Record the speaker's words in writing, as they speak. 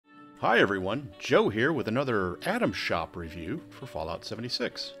Hi everyone, Joe here with another Atom Shop review for Fallout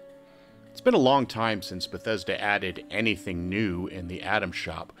 76. It's been a long time since Bethesda added anything new in the Atom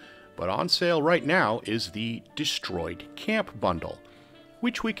Shop, but on sale right now is the Destroyed C.A.M.P bundle,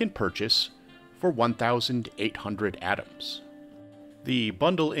 which we can purchase for 1,800 atoms. The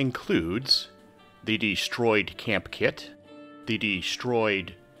bundle includes the Destroyed C.A.M.P kit, the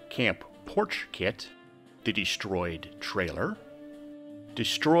Destroyed C.A.M.P porch kit, the Destroyed trailer,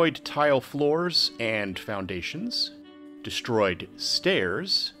 destroyed tile floors and foundations, destroyed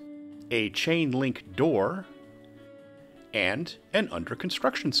stairs, a chain link door, and an under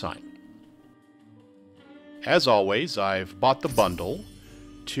construction sign. As always, I've bought the bundle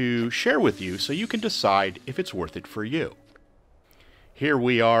to share with you so you can decide if it's worth it for you. Here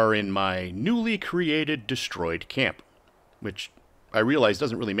we are in my newly created Destroyed C.A.M.P, which I realize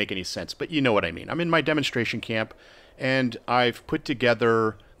doesn't really make any sense, but you know what I mean. I'm in my demonstration camp, and I've put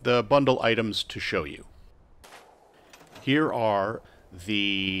together the bundle items to show you. Here are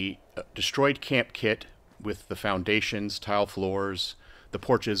the Destroyed C.A.M.P kit with the foundations, tile floors, the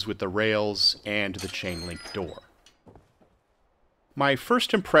porches with the rails, and the chain link door. My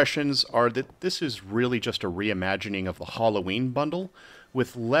first impressions are that this is really just a reimagining of the Halloween bundle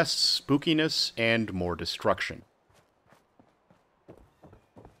with less spookiness and more destruction.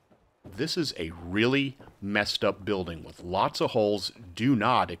 This is a really messed up building with lots of holes. Do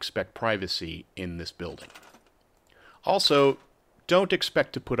not expect privacy in this building. Also, don't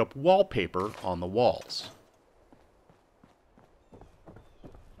expect to put up wallpaper on the walls.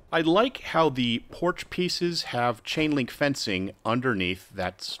 I like how the porch pieces have chain link fencing underneath.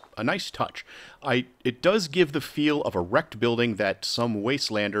 That's a nice touch. It does give the feel of a wrecked building that some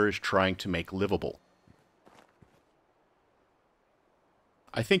wastelander is trying to make livable.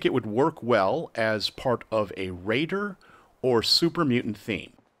 I think it would work well as part of a raider or super mutant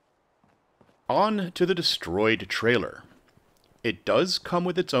theme. On to the Destroyed trailer. It does come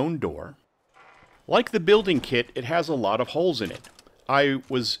with its own door. Like the building kit, it has a lot of holes in it. I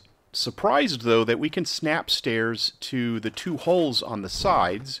was surprised, though, that we can snap stairs to the two holes on the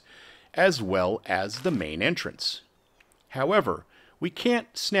sides, as well as the main entrance. However, we can't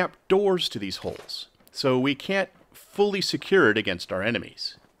snap doors to these holes, so we can't fully secure it against our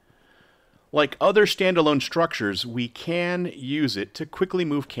enemies. Like other standalone structures, we can use it to quickly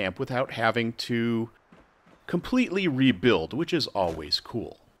move camp without having to completely rebuild, which is always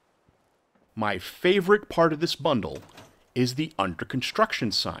cool. My favorite part of this bundle is the under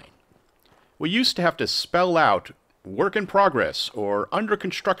construction sign. We used to have to spell out work in progress or under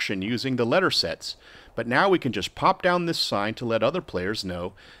construction using the letter sets, but now we can just pop down this sign to let other players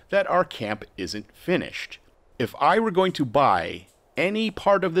know that our camp isn't finished. If I were going to buy any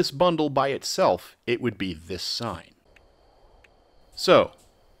part of this bundle by itself, it would be this sign. So,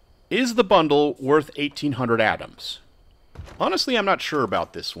 is the bundle worth 1,800 atoms? Honestly, I'm not sure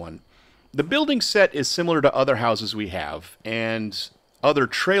about this one. The building set is similar to other houses we have, and other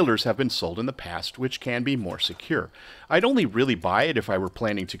trailers have been sold in the past, which can be more secure. I'd only really buy it if I were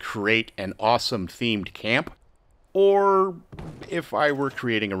planning to create an awesome themed camp, or if I were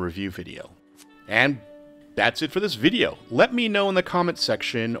creating a review video. And that's it for this video. Let me know in the comments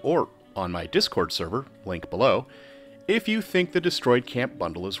section or on my Discord server, link below, if you think the Destroyed C.A.M.P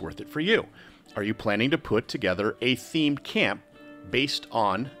bundle is worth it for you. Are you planning to put together a themed camp based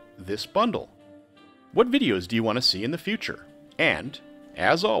on this bundle? What videos do you want to see in the future? And,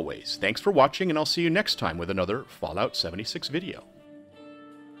 as always, thanks for watching, and I'll see you next time with another Fallout 76 video.